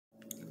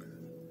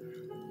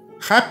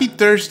Happy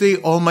Thursday,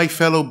 all my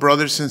fellow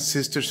brothers and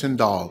sisters in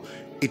doll.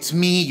 It's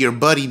me, your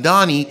buddy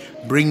Donnie,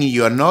 bringing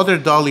you another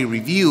Dolly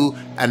review,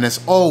 and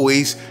as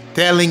always,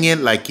 telling it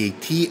like a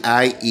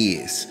TI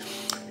is.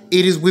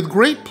 It is with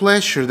great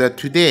pleasure that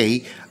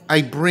today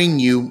I bring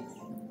you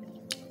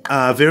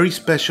a very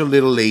special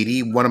little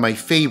lady, one of my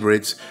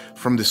favorites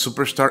from the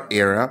Superstar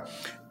era,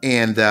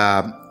 and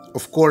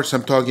of course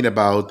I'm talking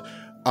about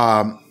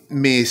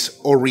Miss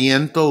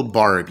Oriental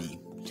Barbie.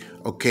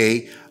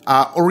 Okay,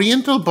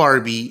 Oriental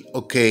Barbie,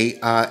 okay,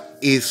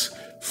 is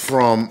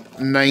from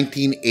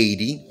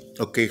 1980.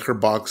 Okay, her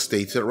box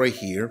states it right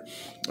here.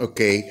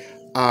 Okay,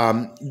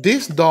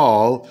 this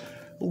doll,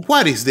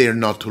 what is there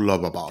not to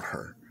love about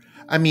her?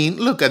 I mean,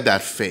 look at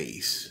that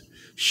face.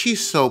 She's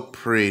so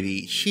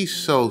pretty. She's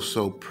so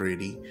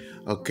pretty.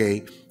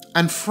 Okay,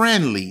 and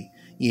friendly.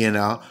 You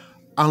know,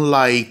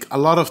 unlike a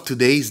lot of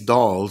today's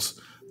dolls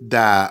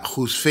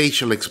whose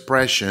facial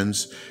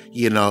expressions,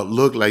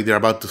 look like they're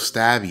about to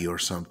stab you or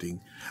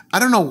something. I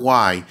don't know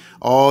why.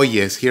 Oh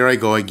yes, here I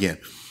go again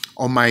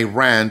on my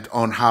rant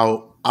on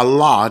how a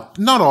lot,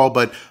 not all,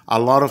 but a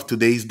lot of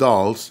today's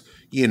dolls,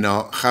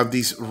 have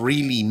these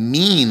really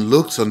mean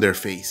looks on their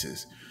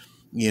faces.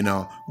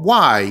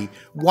 Why?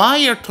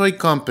 Why are toy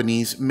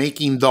companies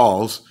making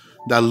dolls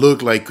that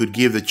look like could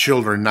give the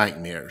children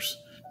nightmares?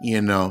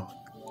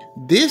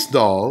 This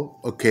doll,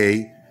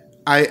 okay,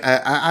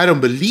 I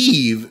don't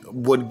believe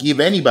would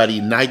give anybody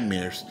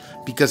nightmares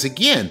because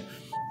again,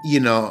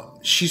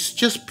 she's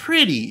just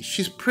pretty.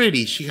 She's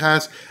pretty. She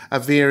has a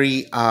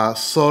very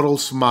subtle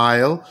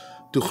smile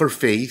to her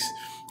face,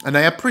 and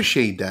I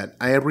appreciate that.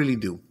 I really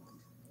do.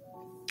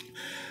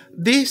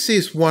 This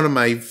is one of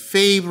my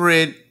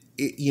favorite,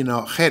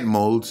 head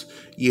molds,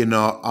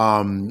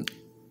 of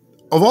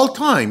all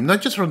time,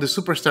 not just from the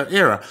Superstar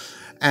era.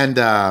 And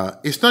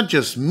it's not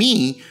just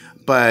me,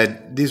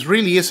 but this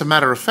really is a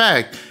matter of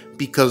fact,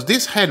 because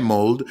this head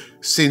mold,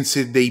 since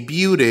it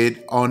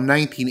debuted on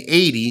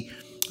 1980,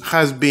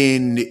 has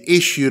been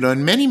issued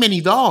on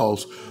many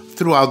dolls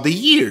throughout the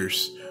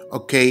years.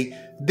 Okay,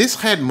 this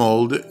head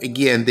mold,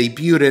 again,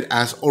 debuted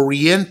as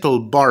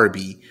Oriental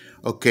Barbie.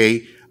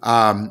 Okay,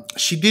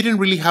 she didn't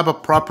really have a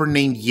proper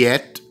name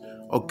yet.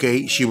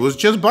 Okay, she was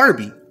just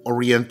Barbie,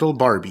 Oriental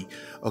Barbie.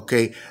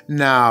 Okay,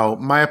 now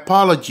my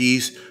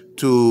apologies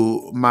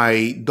to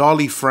my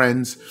dolly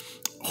friends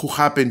who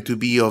happen to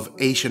be of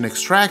Asian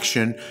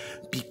extraction,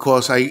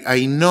 because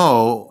I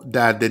know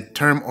that the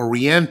term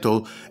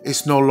Oriental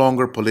is no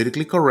longer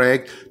politically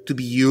correct to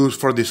be used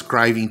for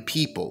describing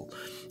people.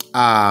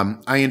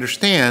 I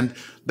understand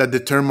that the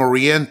term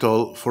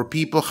Oriental for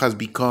people has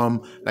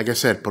become, like I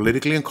said,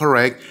 politically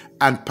incorrect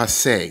and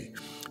passé,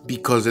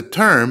 because the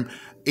term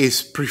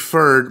is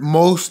preferred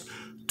most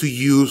to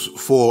use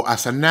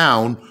as a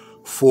noun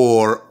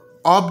for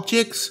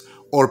objects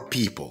or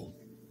people.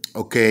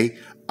 Okay,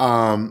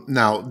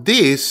 now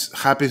this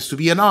happens to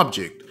be an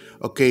object.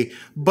 Okay,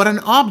 but an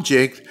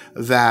object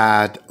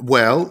that,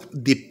 well,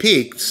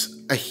 depicts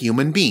a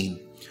human being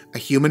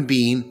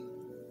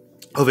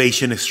of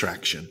Asian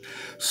extraction.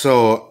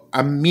 So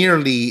I'm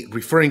merely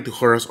referring to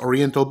her as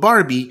Oriental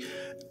Barbie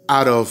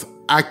out of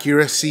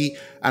accuracy,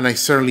 and I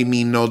certainly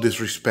mean no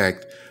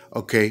disrespect.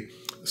 Okay,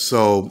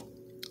 so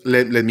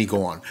let me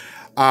go on.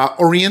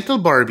 Oriental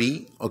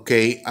Barbie,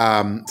 okay,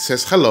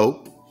 says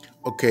hello.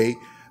 Okay,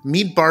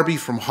 meet Barbie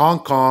from Hong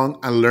Kong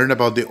and learn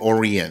about the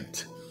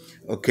Orient.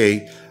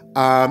 Okay,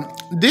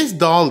 this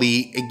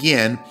dolly,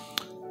 again,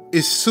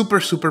 is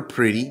super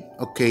pretty.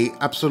 Okay,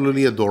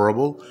 absolutely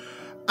adorable.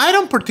 I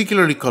don't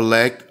particularly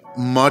collect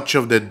much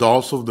of the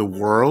dolls of the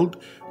world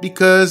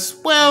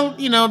because, well,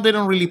 they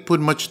don't really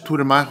put much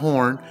to my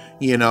horn,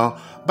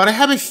 but I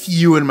have a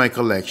few in my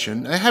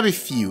collection. I have a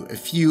few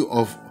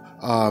of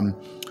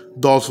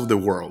dolls of the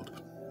world.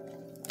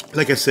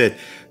 Like I said,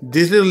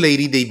 this little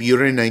lady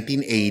debuted in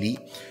 1980,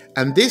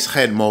 and this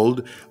head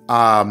mold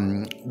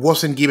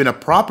wasn't given a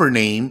proper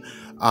name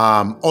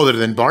other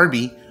than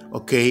Barbie,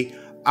 okay,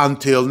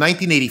 until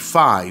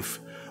 1985,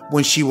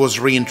 when she was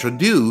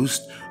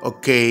reintroduced,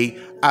 okay,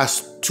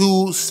 as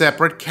two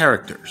separate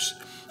characters,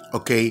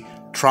 okay,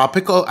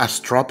 Tropical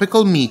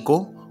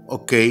Miko,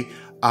 okay,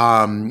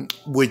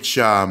 which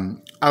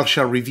I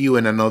shall review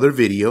in another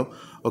video,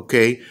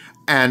 okay,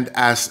 and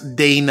as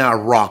Dana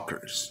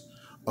Rockers,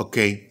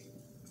 okay.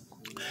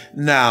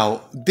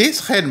 Now,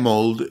 this head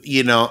mold,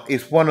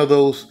 is one of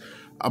those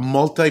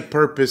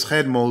multi-purpose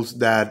head molds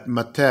that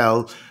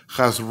Mattel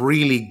has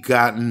really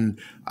gotten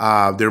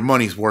their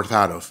money's worth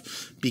out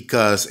of.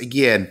 Because,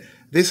 again,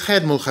 this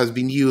head mold has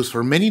been used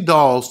for many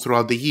dolls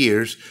throughout the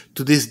years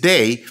to this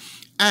day,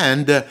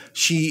 and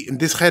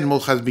this head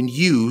mold has been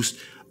used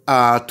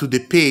to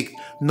depict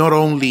not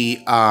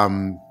only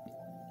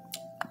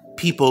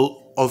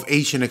people of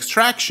Asian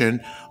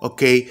extraction,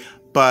 okay,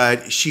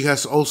 but she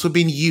has also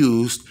been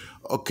used,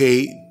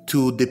 okay,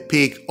 to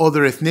depict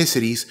other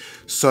ethnicities,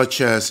 such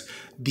as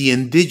the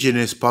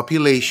indigenous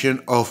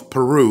population of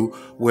Peru,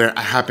 where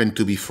I happen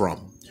to be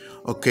from.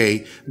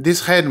 Okay,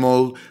 this head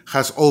mold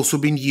has also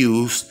been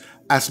used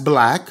as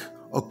black,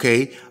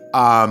 okay,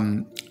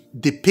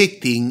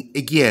 depicting,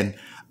 again,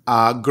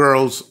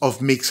 girls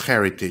of mixed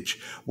heritage,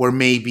 where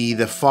maybe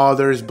the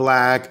father is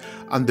black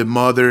and the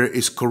mother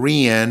is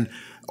Korean,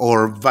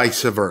 or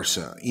vice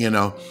versa.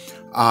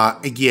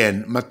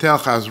 Again, Mattel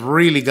has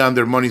really gotten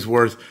their money's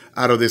worth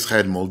out of this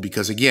head mold,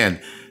 because again,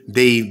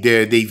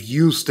 they've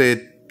used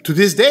it to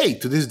this day,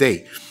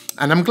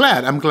 and I'm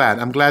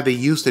glad they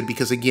used it,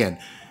 because again,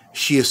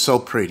 she is so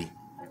pretty.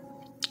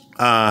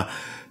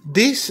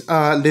 This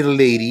little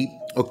lady,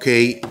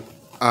 okay,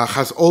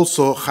 has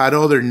also had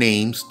other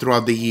names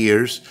throughout the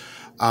years.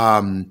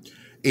 In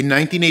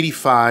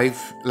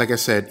 1985, like I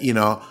said,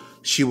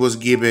 she was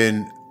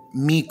given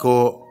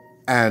Miko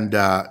and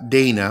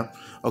Dana,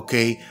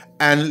 okay,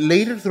 and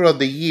later throughout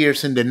the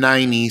years in the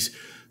 90s,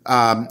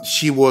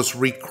 she was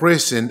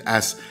rechristened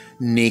as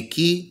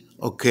Nikki,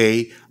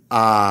 okay,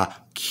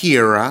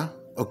 Kira,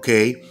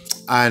 okay,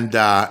 and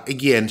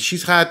again,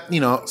 she's had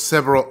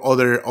several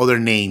other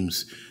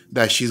names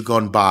that she's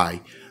gone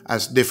by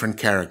as different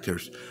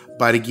characters,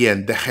 but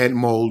again, the head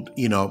mold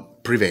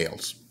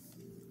prevails.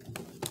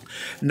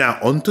 Now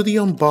onto the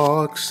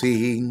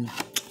unboxing.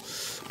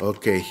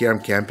 Okay, here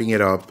I'm camping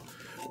it up.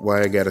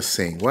 Why I gotta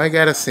sing? The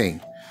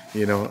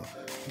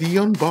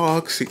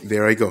unboxing.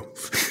 There I go.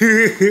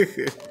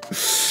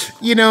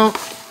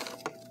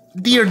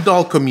 Dear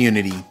doll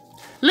community,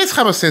 let's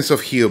have a sense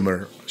of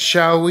humor,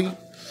 shall we?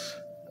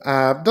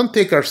 Don't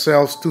take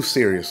ourselves too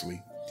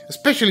seriously,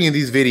 especially in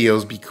these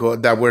videos,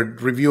 because that we're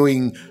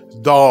reviewing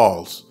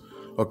dolls.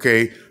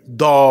 Okay,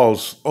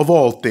 dolls of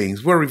all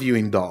things. We're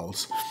reviewing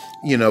dolls,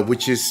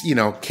 which is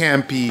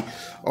campy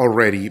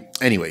already.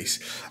 Anyways,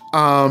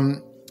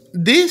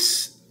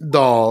 this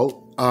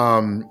doll,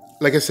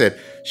 like I said,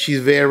 she's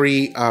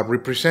very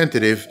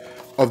representative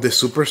of the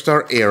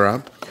Superstar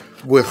era,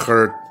 with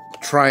her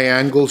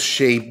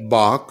triangle-shaped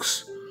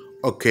box.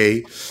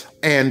 Okay,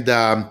 and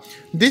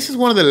this is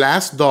one of the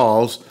last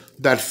dolls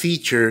that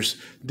features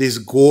this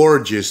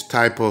gorgeous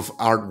type of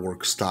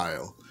artwork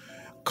style.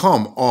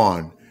 Come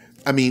on.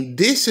 I mean,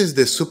 this is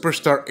the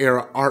Superstar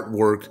era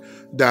artwork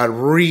that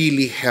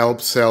really helped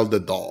sell the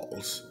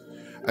dolls.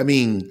 I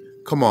mean,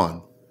 come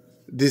on.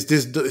 This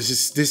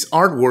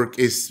artwork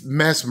is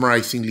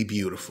mesmerizingly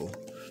beautiful.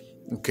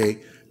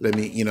 Okay, let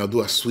me,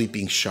 do a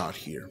sweeping shot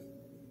here.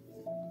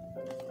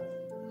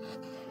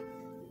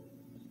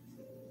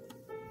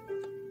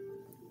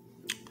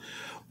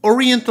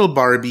 Oriental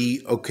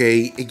Barbie,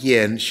 okay,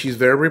 again, she's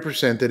very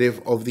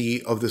representative of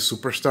the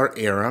Superstar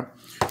era.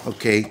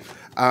 Okay,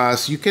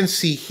 as you can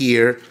see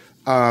here,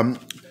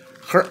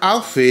 her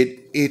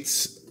outfit,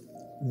 it's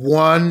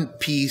one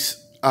piece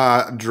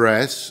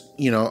dress,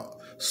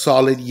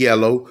 solid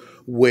yellow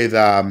with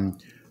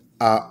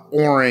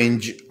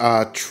orange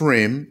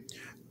trim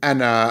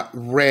and a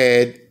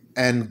red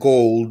and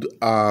gold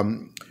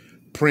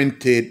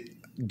printed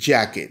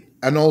jacket,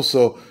 and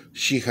also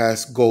she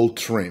has gold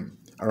trim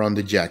around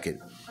the jacket.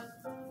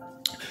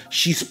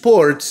 She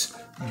sports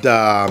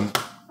the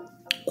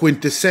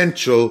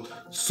quintessential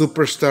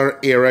Superstar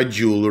era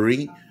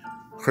jewelry,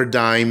 her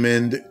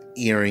diamond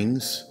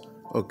earrings,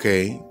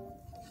 okay,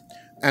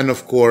 and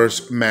of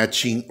course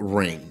matching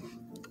ring,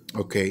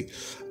 okay.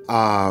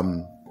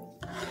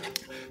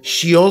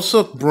 She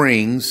also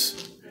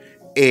brings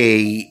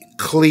a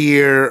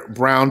clear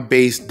brown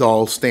based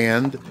doll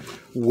stand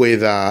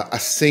with a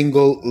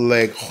single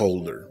leg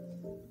holder,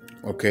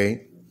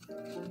 okay.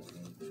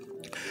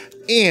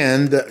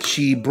 And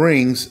she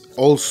brings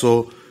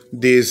also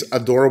this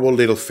adorable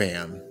little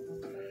fan.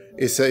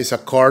 It's a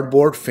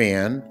cardboard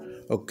fan,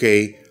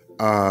 okay,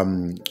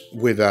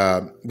 with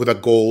a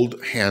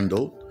gold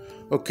handle,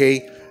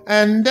 okay,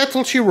 and that's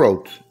all she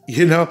wrote.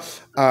 She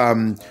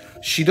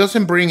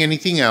doesn't bring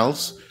anything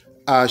else.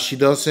 She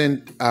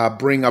doesn't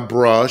bring a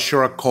brush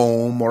or a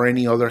comb or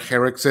any other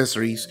hair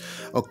accessories,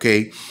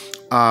 okay,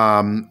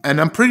 and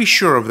I'm pretty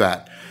sure of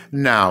that.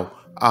 Now,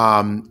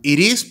 it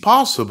is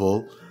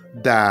possible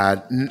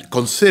that,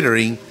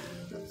 considering,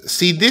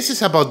 see, this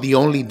is about the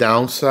only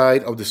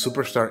downside of the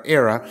Superstar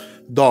era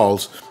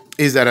dolls,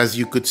 is that, as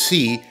you could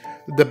see,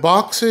 the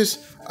boxes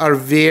are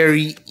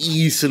very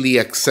easily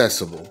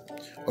accessible,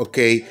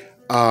 okay.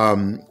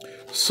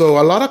 So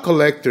a lot of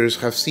collectors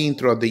have seen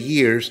throughout the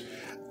years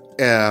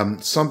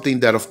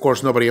something that, of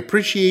course, nobody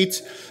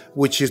appreciates,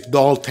 which is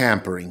doll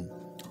tampering,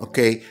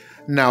 okay.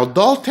 Now,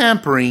 doll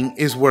tampering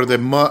is where the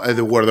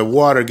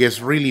water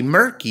gets really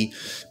murky,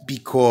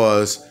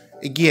 because,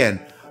 again,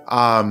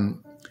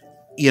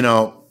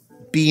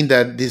 being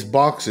that these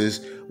boxes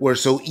were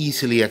so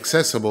easily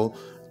accessible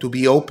to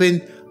be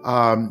opened,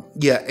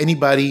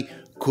 anybody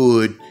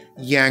could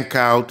yank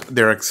out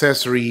their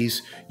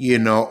accessories,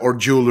 or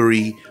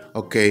jewelry,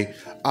 okay.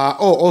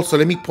 Also,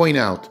 let me point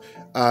out,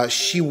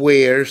 she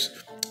wears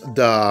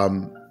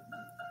the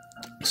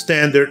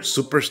standard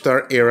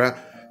Superstar era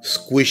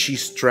squishy,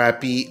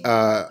 strappy,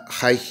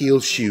 high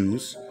heel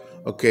shoes,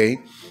 okay,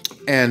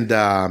 and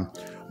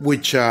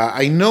which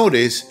I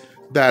noticed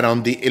that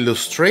on the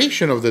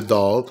illustration of the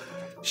doll,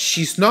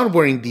 she's not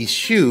wearing these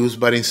shoes,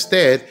 but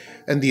instead,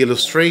 in the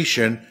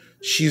illustration,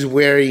 she's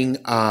wearing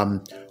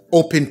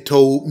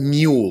open-toe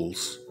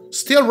mules.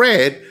 still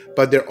red,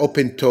 but they're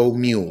open-toe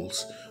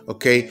mules.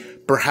 Okay,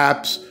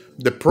 perhaps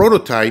the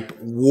prototype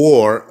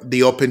wore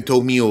the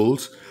open-toe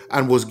mules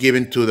and was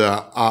given to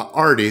the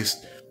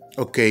artist,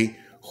 okay,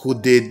 who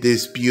did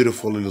this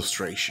beautiful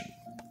illustration.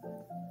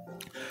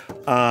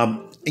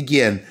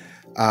 Again,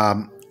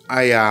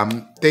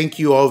 I thank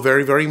you all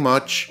very, very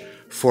much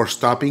for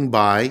stopping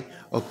by,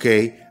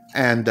 okay,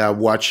 and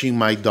watching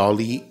my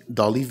Dolly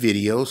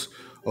videos,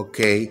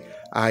 okay.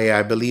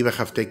 I believe I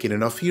have taken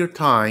enough of your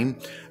time,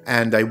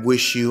 and I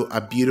wish you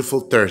a beautiful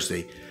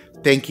Thursday.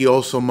 Thank you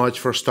all so much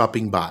for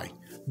stopping by.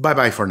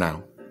 Bye-bye for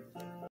now.